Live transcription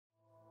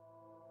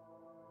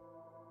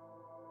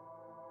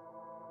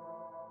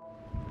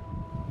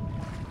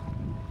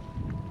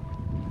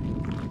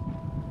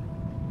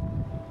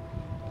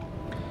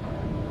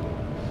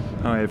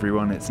Hi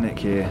everyone, it's Nick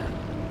here.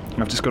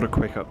 I've just got a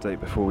quick update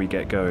before we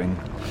get going.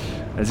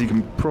 As you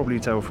can probably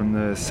tell from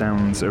the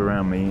sounds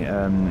around me,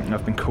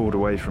 I've been called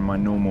away from my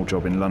normal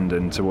job in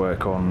London to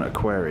work on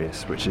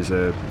Aquarius, which is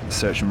a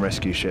search and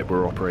rescue ship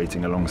we're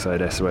operating alongside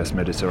SOS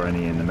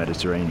Mediterranean in the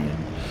Mediterranean,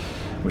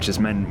 which has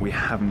meant we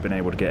haven't been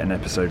able to get an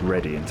episode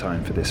ready in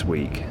time for this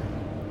week.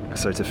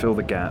 So to fill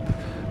the gap,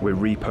 we're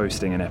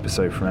reposting an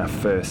episode from our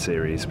first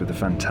series with the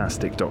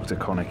fantastic Dr.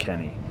 Conor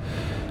Kenny.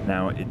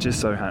 Now, it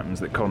just so happens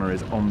that Conor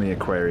is on the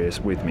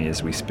Aquarius with me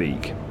as we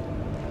speak.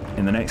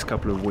 In the next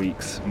couple of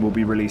weeks, we'll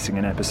be releasing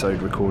an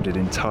episode recorded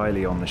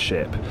entirely on the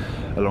ship,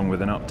 along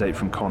with an update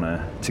from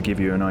Conor to give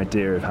you an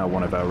idea of how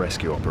one of our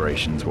rescue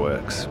operations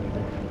works.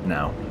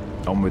 Now,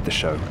 on with the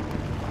show.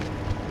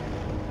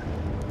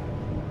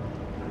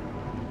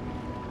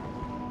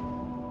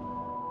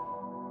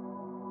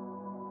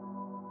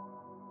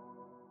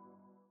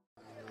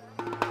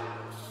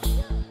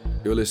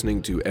 You're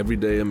listening to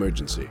Everyday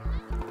Emergency,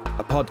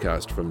 a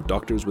podcast from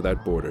Doctors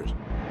Without Borders.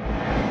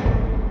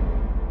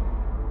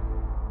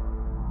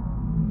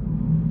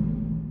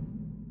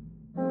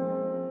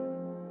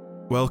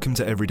 Welcome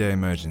to Everyday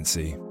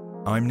Emergency.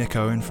 I'm Nick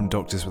Owen from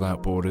Doctors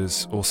Without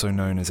Borders, also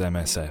known as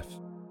MSF.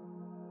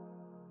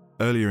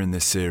 Earlier in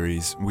this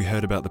series, we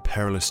heard about the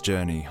perilous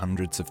journey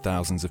hundreds of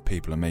thousands of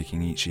people are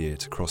making each year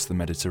to cross the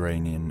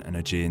Mediterranean and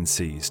Aegean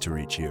seas to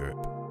reach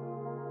Europe.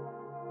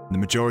 The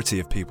majority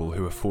of people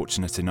who are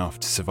fortunate enough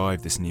to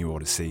survive this new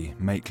odyssey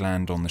make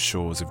land on the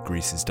shores of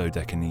Greece's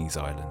Dodecanese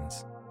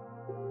islands.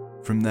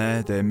 From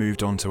there, they're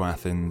moved on to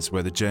Athens,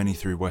 where the journey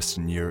through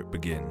Western Europe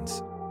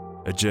begins,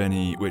 a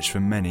journey which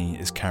for many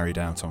is carried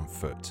out on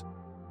foot.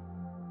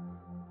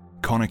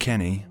 Conor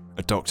Kenny,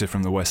 a doctor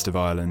from the west of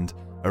Ireland,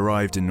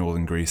 arrived in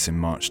northern Greece in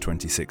March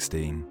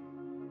 2016.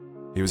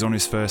 He was on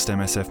his first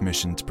MSF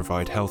mission to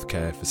provide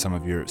healthcare for some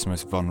of Europe's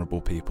most vulnerable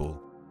people,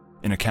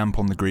 in a camp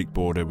on the Greek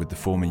border with the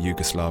former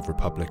Yugoslav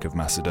Republic of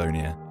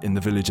Macedonia, in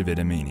the village of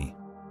Idomeni.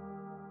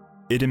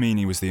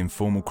 Idomeni was the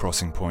informal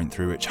crossing point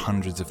through which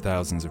hundreds of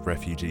thousands of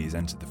refugees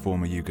entered the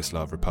former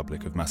Yugoslav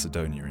Republic of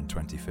Macedonia in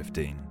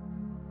 2015.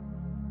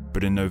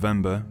 But in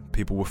November,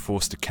 people were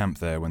forced to camp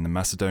there when the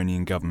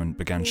Macedonian government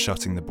began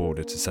shutting the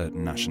border to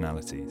certain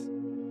nationalities.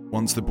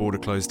 Once the border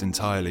closed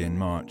entirely in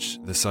March,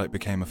 the site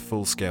became a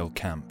full-scale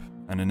camp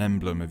and an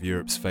emblem of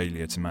Europe's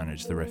failure to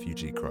manage the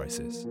refugee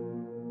crisis.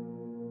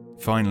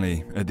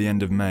 Finally, at the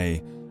end of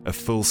May, a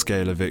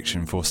full-scale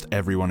eviction forced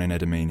everyone in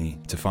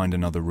Idomeni to find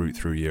another route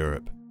through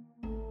Europe.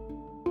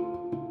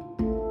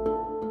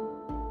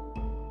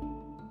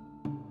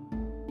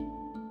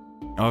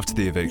 After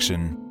the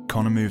eviction,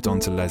 Conor moved on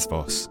to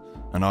Lesvos,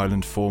 an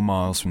island 4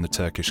 miles from the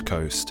Turkish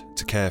coast,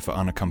 to care for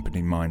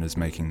unaccompanied minors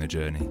making the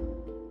journey.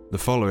 The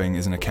following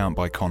is an account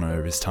by Conor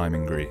of his time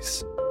in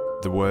Greece.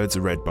 The words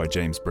are read by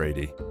James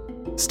Brady.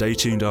 Stay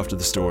tuned after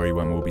the story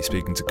when we'll be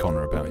speaking to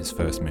Conor about his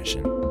first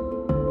mission.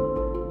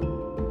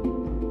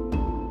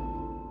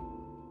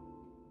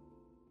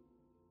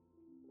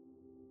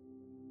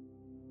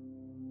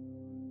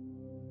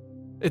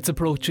 It's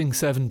approaching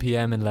 7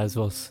 p.m. in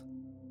Lesvos.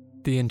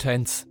 The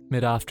intense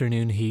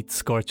mid-afternoon heat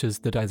scorches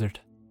the desert.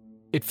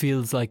 It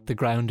feels like the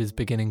ground is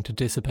beginning to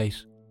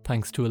dissipate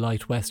thanks to a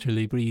light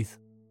westerly breeze.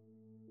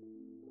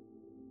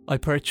 I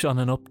perch on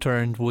an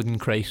upturned wooden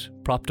crate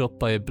propped up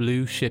by a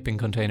blue shipping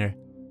container,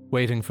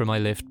 waiting for my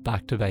lift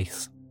back to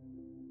base.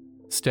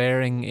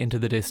 Staring into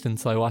the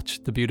distance, I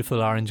watch the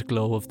beautiful orange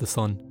glow of the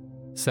sun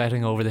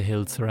setting over the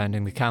hills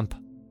surrounding the camp,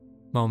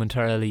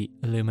 momentarily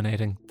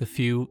illuminating the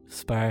few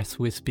sparse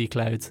wispy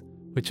clouds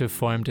which have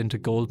formed into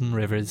golden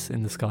rivers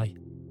in the sky.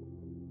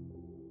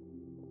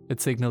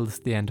 It signals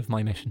the end of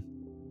my mission.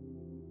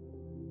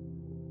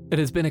 It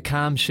has been a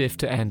calm shift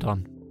to end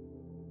on.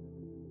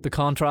 The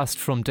contrast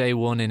from day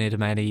one in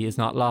Idomeni is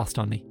not lost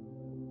on me.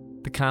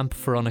 The camp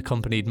for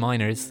unaccompanied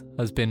minors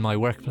has been my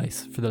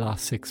workplace for the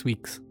last 6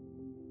 weeks.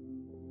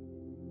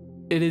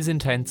 It is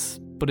intense,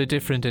 but a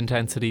different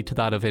intensity to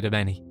that of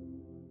Idomeni.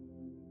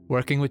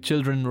 Working with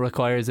children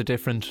requires a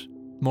different,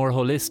 more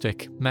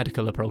holistic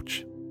medical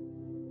approach.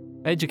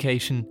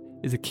 Education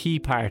is a key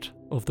part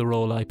of the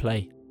role I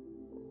play.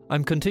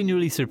 I'm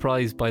continually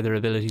surprised by their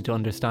ability to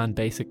understand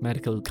basic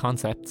medical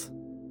concepts,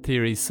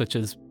 theories such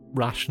as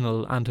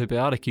rational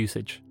antibiotic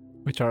usage,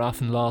 which are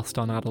often lost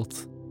on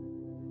adults.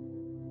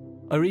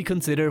 I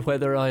reconsider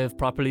whether I have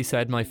properly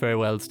said my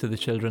farewells to the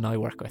children I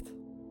work with.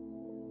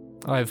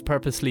 I have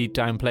purposely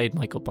downplayed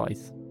my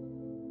goodbyes.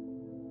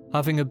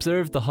 Having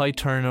observed the high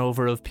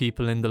turnover of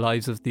people in the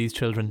lives of these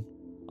children,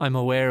 I'm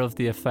aware of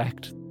the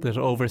effect that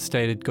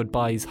overstated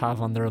goodbyes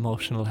have on their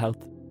emotional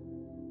health.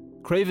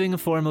 Craving a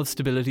form of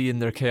stability in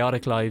their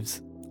chaotic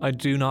lives, I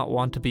do not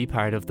want to be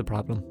part of the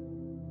problem.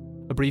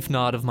 A brief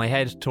nod of my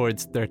head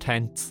towards their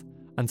tents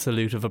and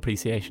salute of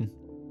appreciation.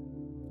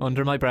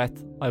 Under my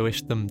breath, I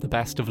wish them the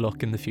best of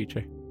luck in the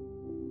future.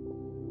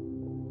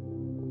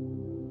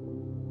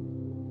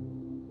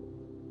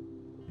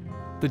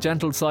 The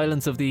gentle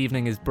silence of the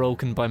evening is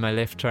broken by my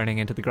lift turning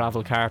into the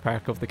gravel car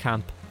park of the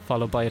camp,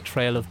 followed by a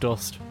trail of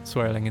dust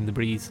swirling in the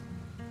breeze.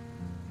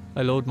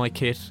 I load my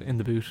kit in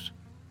the boot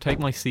take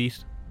my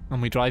seat,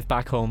 and we drive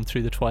back home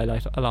through the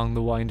twilight along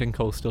the winding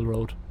coastal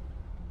road.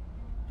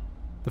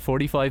 The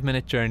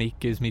 45-minute journey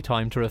gives me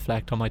time to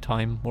reflect on my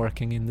time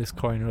working in this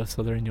corner of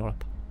southern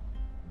Europe.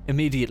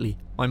 Immediately,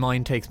 my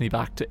mind takes me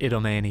back to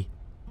Idomeni.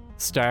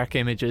 Stark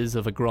images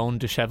of a grown,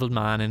 dishevelled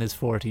man in his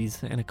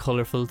 40s in a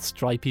colourful,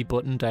 stripy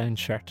button-down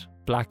shirt,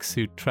 black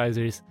suit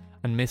trousers,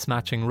 and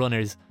mismatching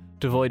runners,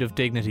 devoid of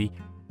dignity,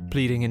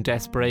 pleading in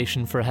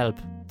desperation for help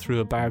through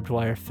a barbed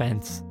wire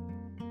fence.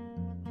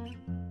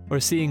 Or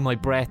seeing my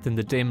breath in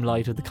the dim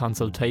light of the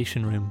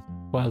consultation room,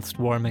 whilst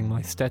warming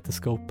my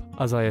stethoscope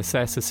as I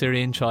assess a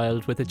Syrian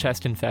child with a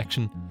chest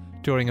infection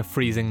during a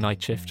freezing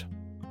night shift.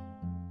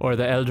 Or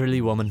the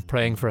elderly woman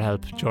praying for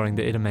help during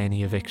the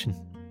Idomeni eviction.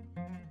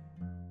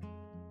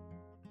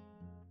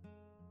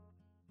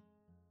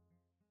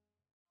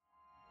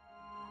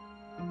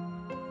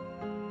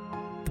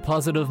 The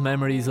positive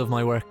memories of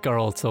my work are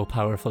also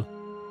powerful.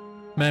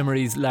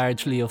 Memories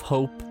largely of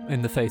hope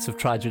in the face of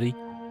tragedy.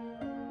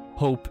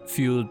 Hope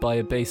fueled by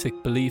a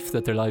basic belief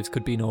that their lives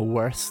could be no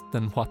worse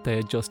than what they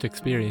had just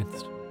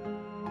experienced.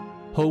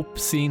 Hope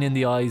seen in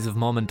the eyes of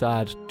mum and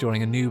dad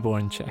during a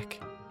newborn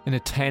check, in a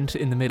tent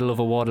in the middle of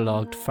a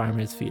waterlogged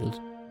farmer's field.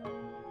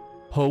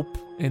 Hope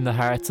in the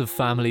hearts of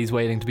families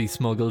waiting to be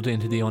smuggled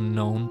into the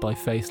unknown by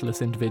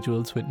faceless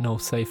individuals with no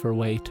safer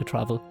way to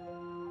travel.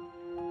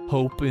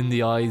 Hope in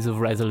the eyes of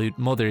resolute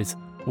mothers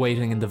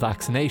waiting in the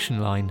vaccination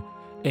line,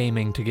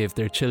 aiming to give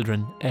their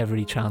children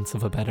every chance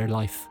of a better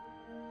life.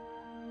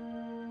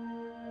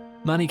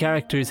 Many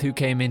characters who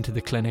came into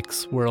the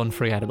clinics were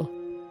unforgettable.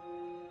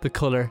 The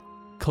colour,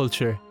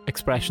 culture,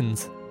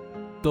 expressions,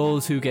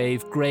 those who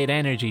gave great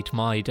energy to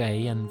my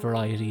day and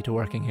variety to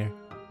working here.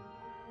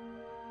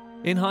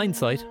 In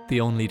hindsight, the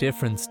only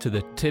difference to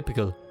the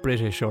typical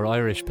British or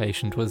Irish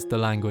patient was the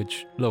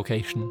language,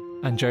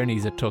 location, and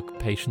journeys it took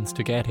patients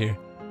to get here.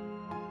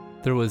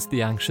 There was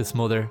the anxious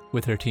mother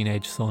with her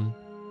teenage son,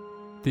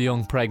 the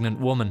young pregnant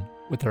woman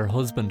with her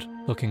husband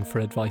looking for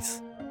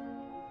advice,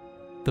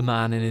 the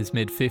man in his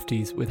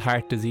mid-50s with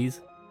heart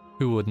disease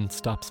who wouldn't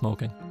stop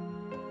smoking,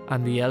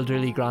 and the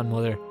elderly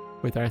grandmother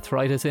with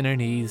arthritis in her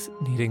knees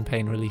needing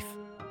pain relief.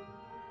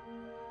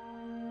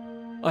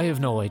 I have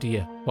no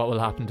idea what will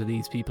happen to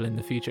these people in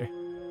the future.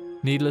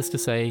 Needless to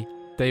say,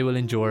 they will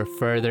endure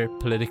further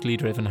politically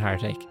driven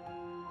heartache.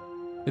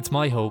 It's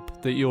my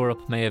hope that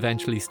Europe may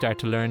eventually start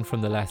to learn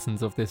from the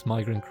lessons of this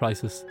migrant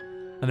crisis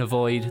and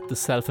avoid the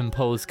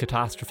self-imposed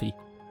catastrophe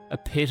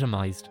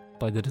epitomised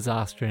by the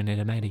disaster in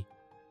Idomeni.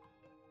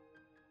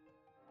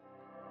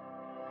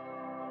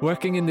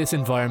 Working in this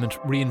environment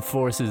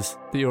reinforces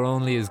that you're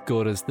only as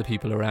good as the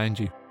people around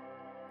you.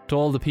 To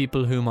all the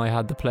people whom I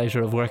had the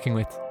pleasure of working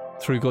with,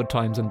 through good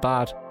times and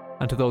bad,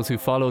 and to those who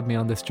followed me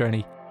on this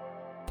journey,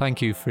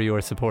 thank you for your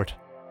support.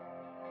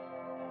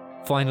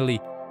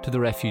 Finally, to the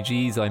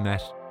refugees I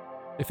met,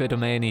 if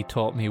Idomeni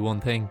taught me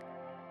one thing,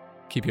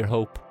 keep your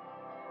hope.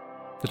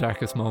 The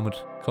darkest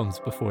moment comes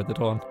before the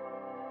dawn.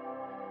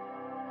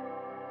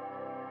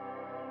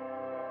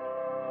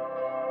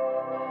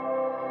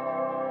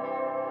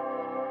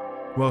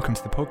 Welcome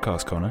to the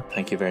podcast, Connor.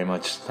 Thank you very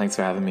much. Thanks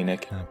for having me,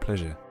 Nick.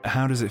 Pleasure.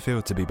 How does it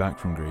feel to be back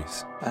from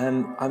Greece?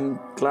 I'm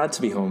glad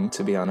to be home,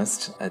 to be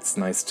honest. It's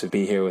nice to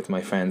be here with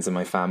my friends and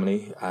my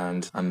family,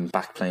 and I'm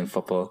back playing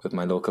football with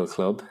my local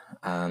club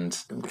and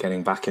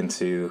getting back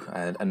into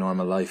a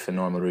normal life, a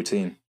normal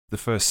routine. The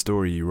first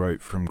story you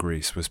wrote from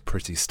Greece was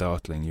pretty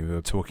startling. You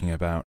were talking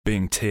about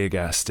being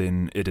tear-gassed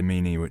in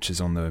Idomeni, which is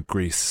on the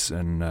Greece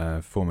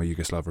and former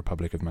Yugoslav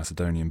Republic of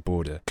Macedonian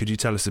border. Could you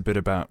tell us a bit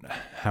about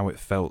how it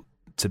felt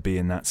to be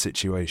in that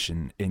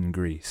situation in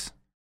Greece?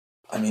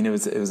 I mean, it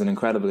was an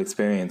incredible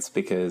experience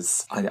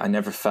because I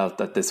never felt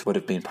that this would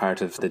have been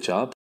part of the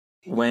job.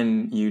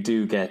 When you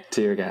do get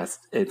tear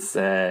gassed,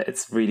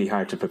 it's really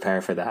hard to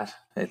prepare for that.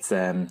 It's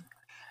an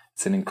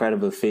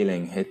incredible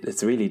feeling.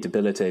 It's really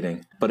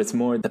debilitating. But it's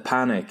more the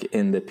panic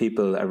in the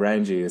people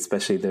around you,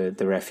 especially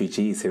the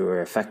refugees who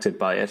are affected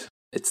by it.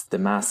 It's the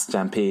mass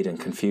stampede and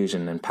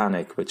confusion and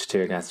panic which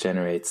tear gas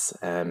generates.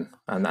 And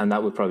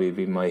that would probably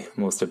be my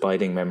most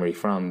abiding memory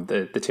from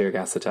the tear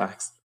gas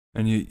attacks.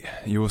 And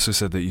you also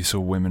said that you saw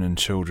women and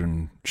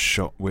children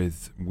shot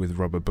with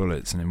rubber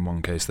bullets, and in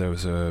one case there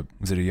was a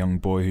young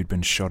boy who'd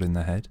been shot in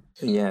the head?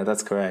 Yeah,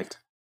 that's correct.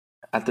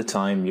 At the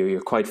time, you're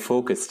quite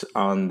focused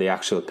on the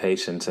actual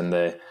patient and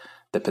the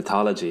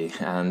pathology,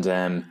 and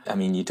I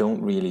mean, you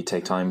don't really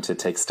take time to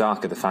take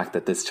stock of the fact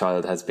that this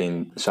child has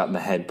been shot in the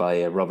head by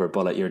a rubber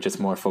bullet. You're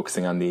just more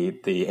focusing on the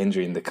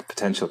injury and the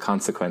potential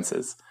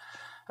consequences.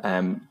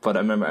 But I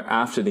remember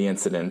after the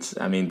incident,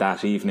 I mean,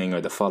 that evening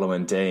or the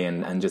following day,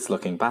 and just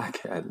looking back,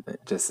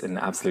 just in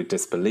absolute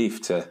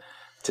disbelief to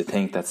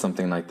think that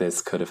something like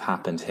this could have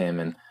happened to him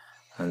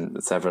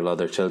and several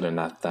other children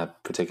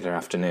that particular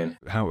afternoon.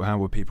 How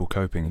were people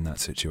coping in that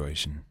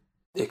situation?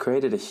 It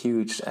created a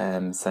huge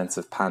sense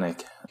of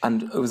panic.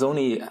 And it was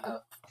only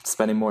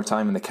spending more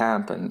time in the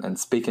camp and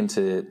speaking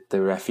to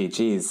the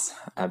refugees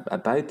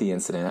about the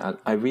incident,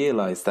 I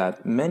realised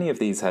that many of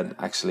these had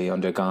actually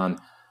undergone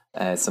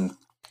some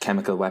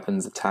chemical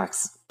weapons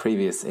attacks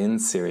previous in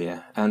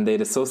Syria, and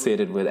they'd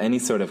associated with any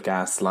sort of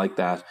gas like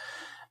that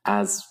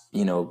as,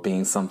 you know,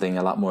 being something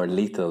a lot more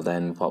lethal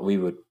than what we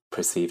would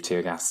perceive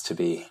tear gas to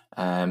be.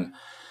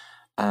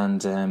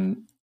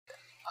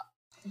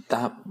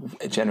 That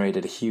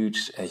generated a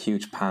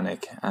huge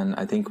panic, and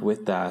I think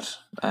with that,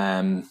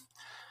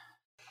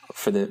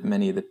 for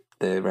many of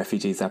the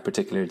refugees that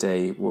particular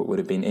day would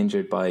have been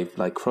injured by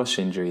like crush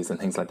injuries and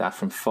things like that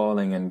from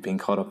falling and being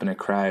caught up in a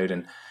crowd.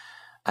 And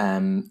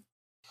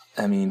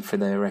I mean, for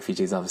the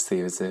refugees, obviously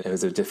it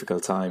was a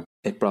difficult time.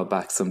 It brought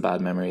back some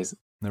bad memories.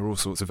 There were all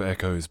sorts of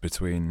echoes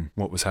between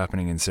what was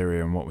happening in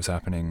Syria and what was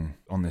happening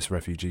on this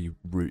refugee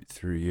route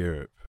through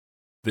Europe.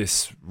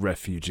 This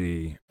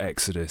refugee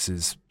exodus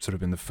has sort of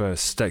been the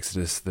first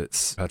exodus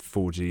that's had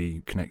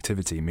 4G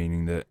connectivity,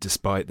 meaning that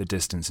despite the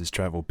distances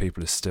travelled,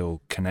 people are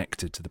still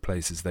connected to the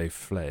places they've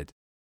fled.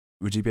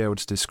 Would you be able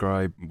to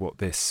describe what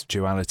this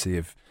duality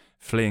of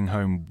fleeing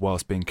home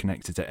whilst being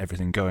connected to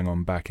everything going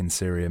on back in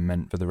Syria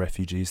meant for the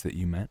refugees that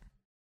you met?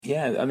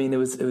 Yeah, I mean, it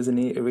was a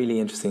really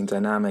interesting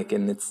dynamic,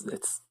 and it's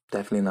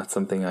definitely not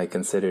something I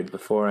considered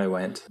before I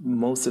went.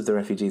 Most of the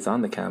refugees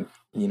on the camp,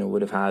 you know,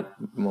 would have had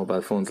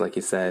mobile phones, like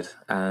you said,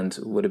 and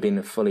would have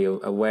been fully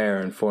aware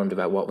and informed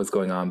about what was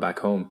going on back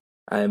home.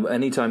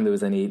 Anytime there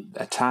was any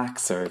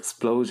attacks or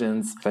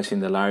explosions, especially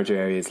in the larger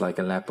areas like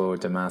Aleppo or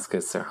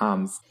Damascus or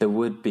Homs, there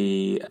would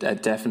be a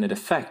definite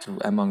effect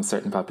among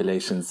certain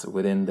populations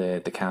within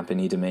the camp in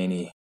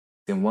Idameni.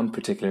 In one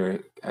particular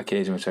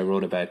occasion, which I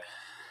wrote about,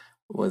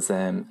 was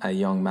a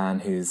young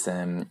man who's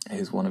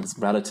one of his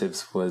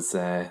relatives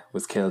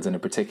was killed in a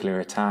particular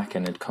attack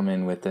and had come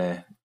in with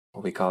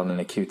what we call an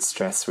acute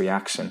stress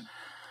reaction.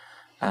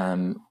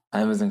 And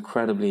it was an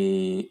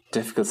incredibly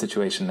difficult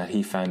situation that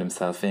he found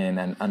himself in,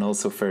 and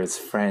also for his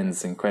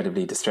friends,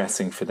 incredibly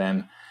distressing for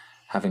them,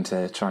 having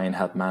to try and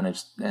help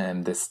manage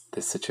this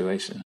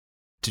situation.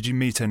 Did you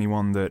meet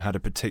anyone that had a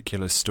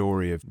particular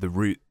story of the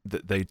route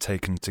that they'd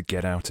taken to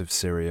get out of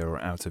Syria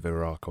or out of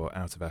Iraq or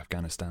out of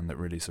Afghanistan that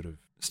really sort of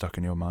stuck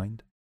in your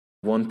mind?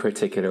 One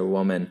particular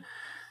woman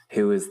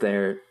who was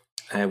there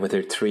with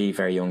her 3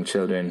 very young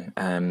children,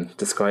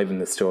 describing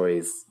the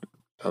stories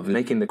of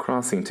making the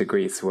crossing to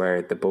Greece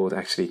where the boat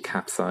actually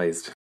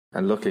capsized.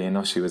 And luckily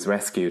enough, she was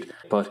rescued.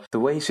 But the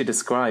way she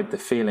described the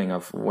feeling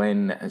of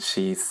when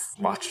she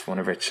watched one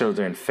of her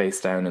children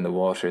face down in the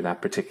water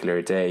that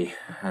particular day,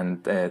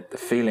 and the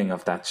feeling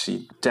of that,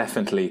 she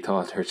definitely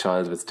thought her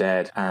child was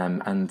dead.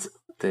 And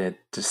the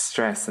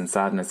distress and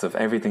sadness of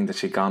everything that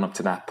she'd gone up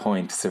to that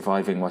point,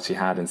 surviving what she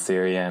had in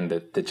Syria and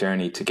the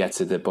journey to get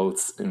to the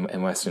boats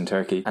in Western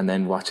Turkey, and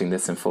then watching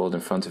this unfold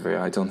in front of her,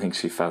 I don't think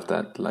she felt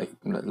that like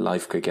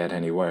life could get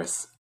any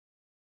worse.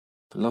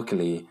 But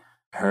luckily,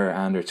 her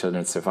and her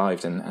children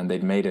survived, and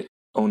they'd made it,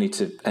 only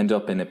to end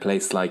up in a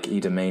place like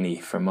Idameni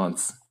for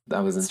months.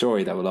 That was a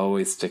story that will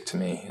always stick to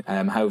me.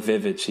 How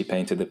vivid she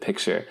painted the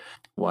picture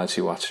while she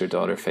watched her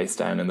daughter face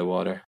down in the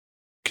water.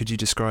 Could you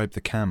describe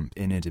the camp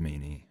in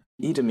Idameni?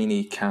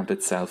 Idameni camp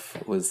itself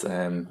was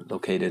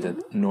located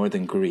in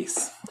northern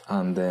Greece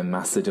on the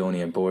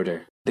Macedonian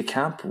border. The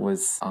camp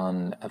was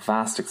on a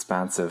vast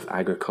expanse of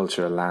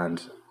agricultural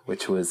land,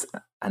 which was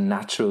a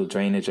natural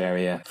drainage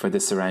area for the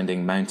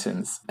surrounding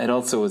mountains. It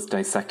also was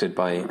dissected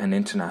by an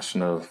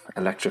international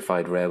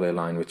electrified railway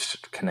line which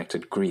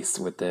connected Greece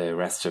with the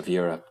rest of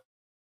Europe.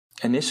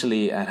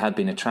 Initially, it had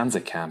been a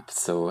transit camp,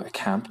 so a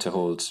camp to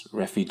hold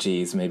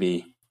refugees,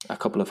 maybe a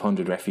couple of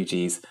hundred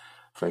refugees,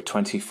 for a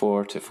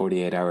 24 to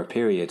 48 hour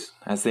period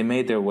as they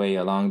made their way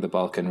along the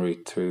Balkan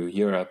route through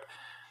Europe.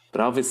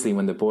 But obviously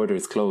when the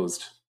borders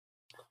closed,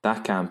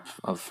 that camp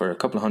for a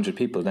couple of hundred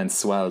people then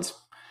swelled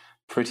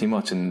pretty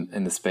much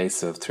in the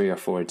space of 3 or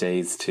 4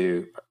 days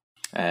to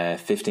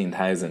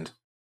 15,000.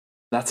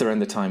 That's around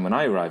the time when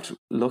I arrived.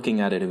 Looking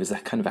at it, it was a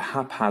kind of a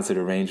haphazard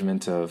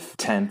arrangement of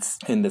tents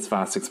in this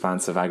vast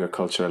expanse of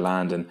agricultural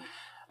land. And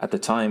at the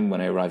time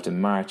when I arrived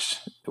in March,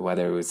 the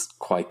weather was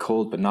quite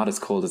cold, but not as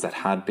cold as it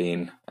had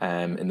been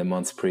in the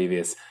months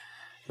previous.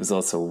 It was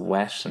also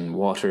wet and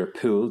water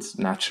pooled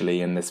naturally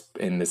in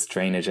this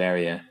drainage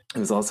area. There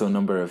was also a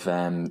number of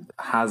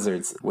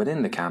hazards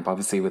within the camp.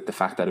 Obviously, with the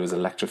fact that it was an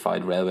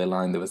electrified railway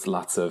line, there was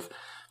lots of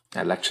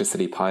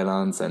electricity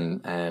pylons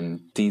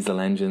and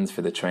diesel engines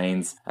for the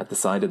trains at the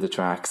side of the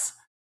tracks.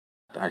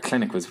 Our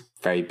clinic was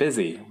very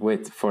busy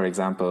with, for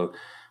example,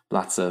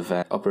 lots of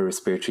upper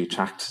respiratory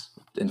tract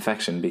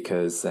infection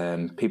because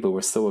people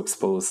were so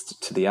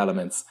exposed to the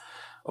elements,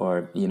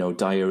 or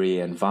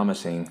diarrhea and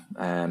vomiting,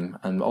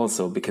 and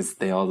also because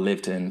they all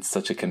lived in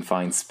such a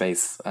confined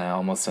space,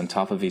 almost on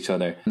top of each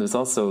other. There's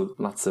also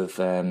lots of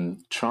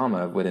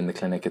trauma within the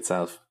clinic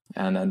itself,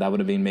 and that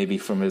would have been maybe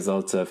from a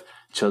result of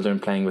children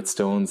playing with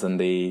stones on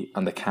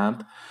the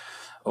camp,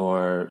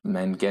 or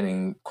men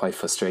getting quite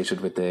frustrated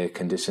with the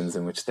conditions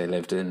in which they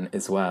lived in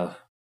as well.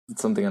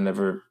 Something I'll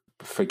never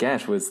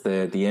forget was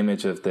the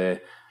image of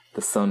the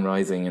sun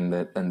rising and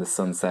the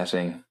sun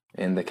setting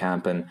in the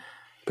camp, and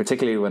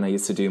particularly when I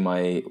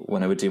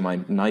would do my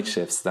night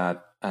shifts,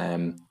 that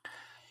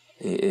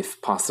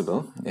if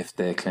possible, if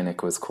the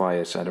clinic was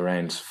quiet at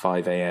around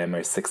 5 a.m.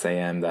 or 6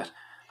 a.m., that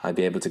I'd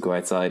be able to go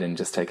outside and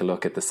just take a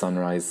look at the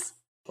sunrise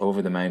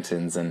over the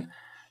mountains. And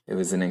it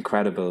was an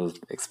incredible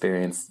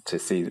experience to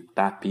see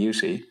that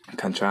beauty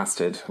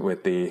contrasted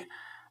with the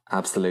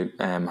absolute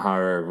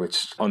horror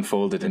which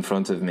unfolded in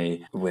front of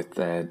me with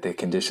the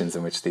conditions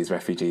in which these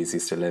refugees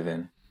used to live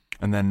in.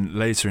 And then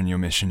later in your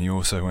mission, you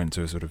also went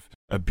to a sort of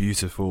a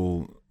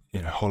beautiful,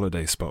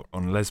 holiday spot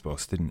on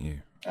Lesbos, didn't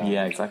you?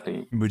 Yeah,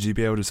 exactly. Would you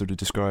be able to sort of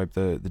describe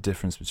the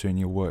difference between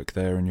your work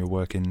there and your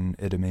work in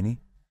Idomeni?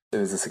 There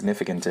was a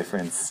significant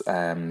difference.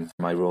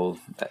 My role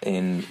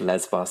in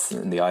Lesbos,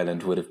 in the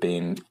island, would have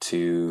been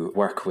to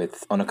work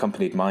with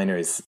unaccompanied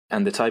minors,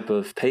 and the type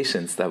of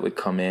patients that would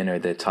come in or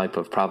the type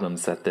of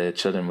problems that the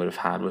children would have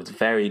had was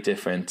very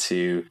different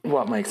to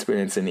what my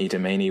experience in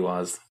Idomeni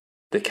was.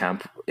 The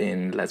camp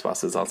in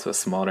Lesbos is also a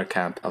smaller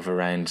camp of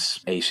around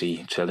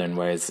 80 children,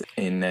 whereas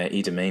in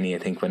Idomeni, I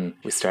think when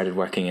we started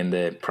working in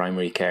the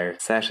primary care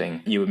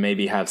setting, you would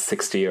maybe have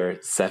 60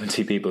 or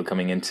 70 people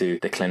coming into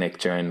the clinic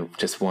during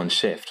just one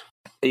shift.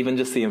 Even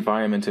just the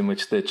environment in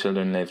which the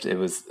children lived, it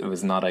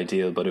was not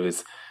ideal, but it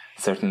was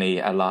certainly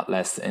a lot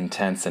less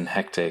intense and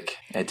hectic.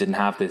 It didn't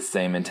have this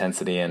same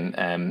intensity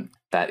and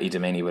that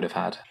Idomeni would have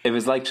had. It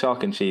was like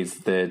chalk and cheese,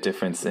 the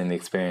difference in the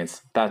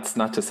experience. That's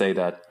not to say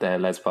that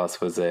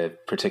Lesbos was a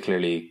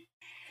particularly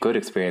good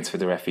experience for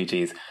the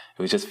refugees. It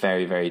was just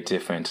very, very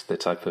different, the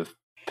type of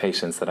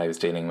patients that I was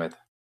dealing with.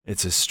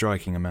 It's a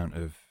striking amount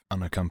of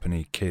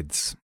unaccompanied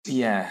kids.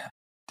 Yeah.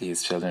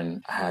 These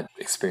children had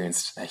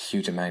experienced a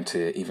huge amount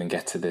to even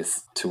get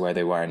to where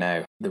they were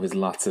now. There was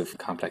lots of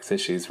complex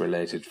issues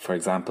related, for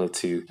example,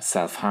 to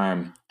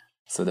self-harm.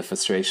 So the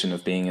frustration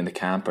of being in the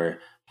camp or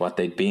what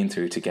they'd been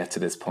through to get to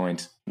this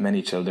point.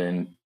 Many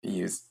children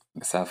use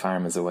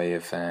self-harm as a way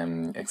of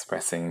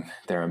expressing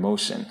their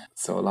emotion.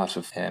 So a lot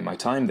of my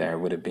time there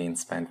would have been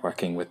spent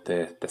working with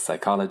the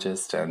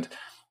psychologist and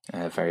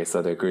various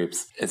other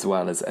groups, as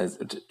well as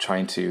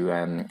trying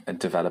to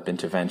develop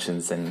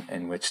interventions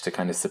in which to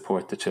kind of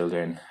support the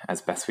children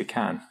as best we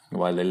can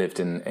while they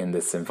lived in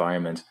this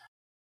environment.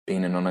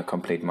 Being an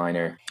unaccompanied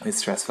minor is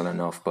stressful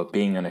enough, but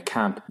being in a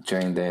camp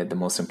during the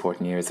most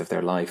important years of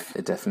their life,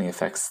 it definitely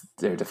affects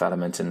their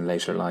development in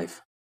later life.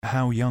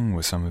 How young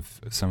were some of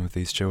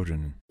these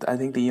children? I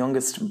think the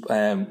youngest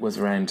was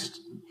around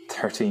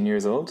 13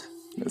 years old,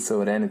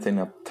 so at anything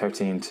up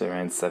 13 to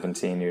around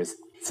 17 years.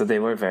 So they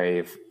were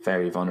very,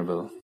 very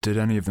vulnerable. Did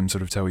any of them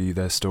sort of tell you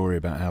their story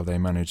about how they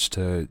managed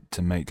to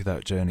make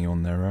that journey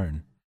on their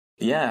own?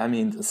 Yeah, I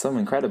mean, some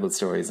incredible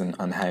stories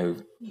on how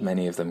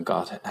many of them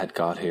had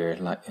got here.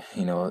 Like,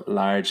 a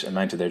large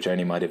amount of their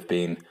journey might have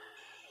been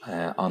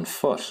on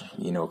foot,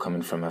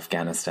 coming from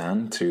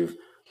Afghanistan through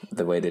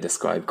the way they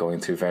described going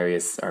through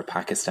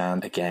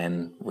Pakistan,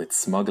 again with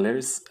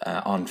smugglers,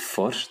 on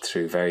foot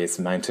through various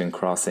mountain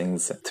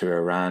crossings through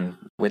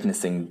Iran,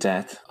 witnessing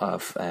death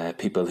of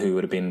people who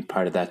would have been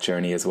part of that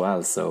journey as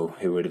well, so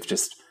who would have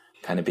just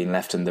kind of been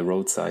left on the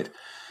roadside.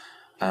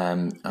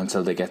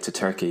 Until they get to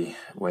Turkey,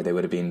 where they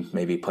would have been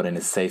maybe put in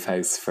a safe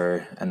house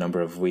for a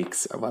number of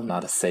weeks. Well,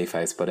 not a safe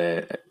house, but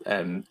a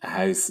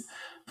house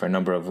for a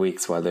number of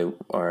weeks while they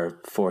are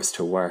forced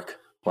to work,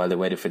 while they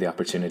waited for the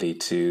opportunity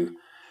to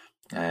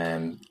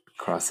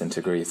cross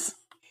into Greece.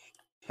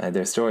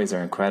 Their stories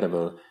are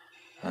incredible,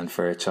 and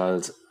for a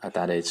child at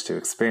that age to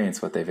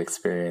experience what they've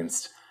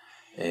experienced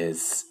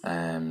is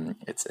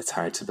it's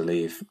hard to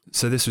believe.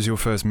 So this was your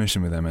first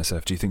mission with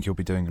MSF. Do you think you'll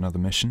be doing another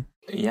mission?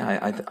 Yeah,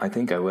 I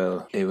think I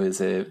will. It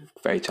was a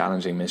very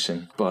challenging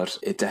mission, but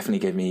it definitely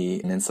gave me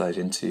an insight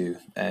into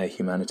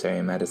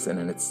humanitarian medicine,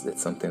 and it's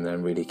something that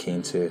I'm really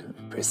keen to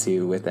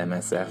pursue with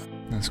MSF.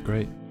 That's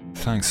great.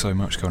 Thanks so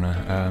much, Connor.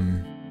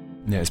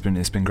 Yeah,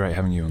 it's been great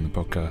having you on the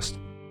podcast.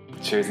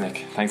 Cheers,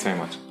 Nick. Thanks very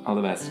much. All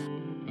the best.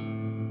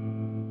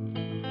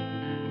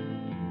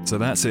 So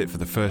that's it for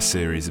the first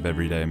series of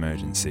Everyday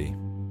Emergency.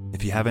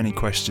 If you have any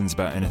questions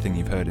about anything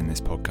you've heard in this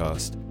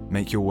podcast,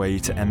 make your way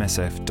to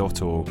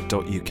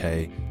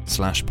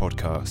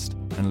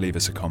msf.org.uk/podcast and leave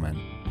us a comment.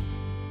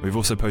 We've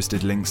also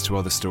posted links to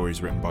other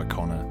stories written by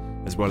Connor,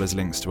 as well as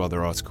links to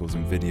other articles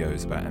and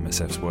videos about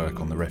MSF's work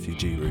on the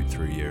refugee route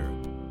through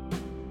Europe.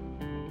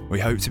 We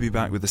hope to be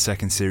back with the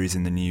second series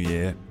in the new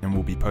year, and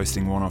we'll be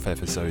posting one-off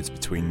episodes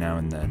between now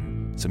and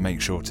then, so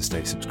make sure to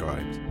stay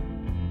subscribed.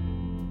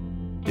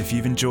 If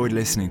you've enjoyed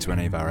listening to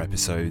any of our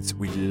episodes,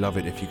 we'd love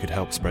it if you could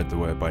help spread the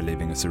word by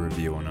leaving us a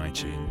review on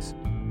iTunes.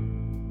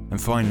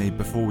 And finally,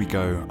 before we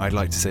go, I'd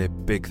like to say a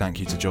big thank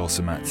you to Joel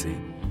Samazzi,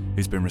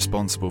 who's been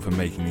responsible for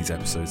making these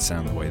episodes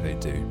sound the way they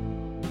do.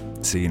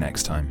 See you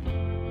next time.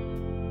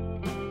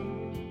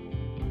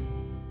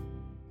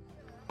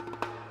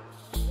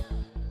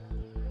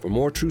 For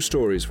more true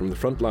stories from the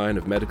front line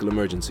of medical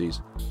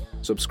emergencies,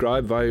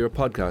 subscribe via your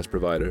podcast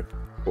provider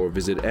or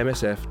visit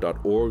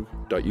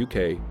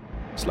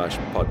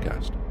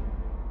msf.org.uk/podcast.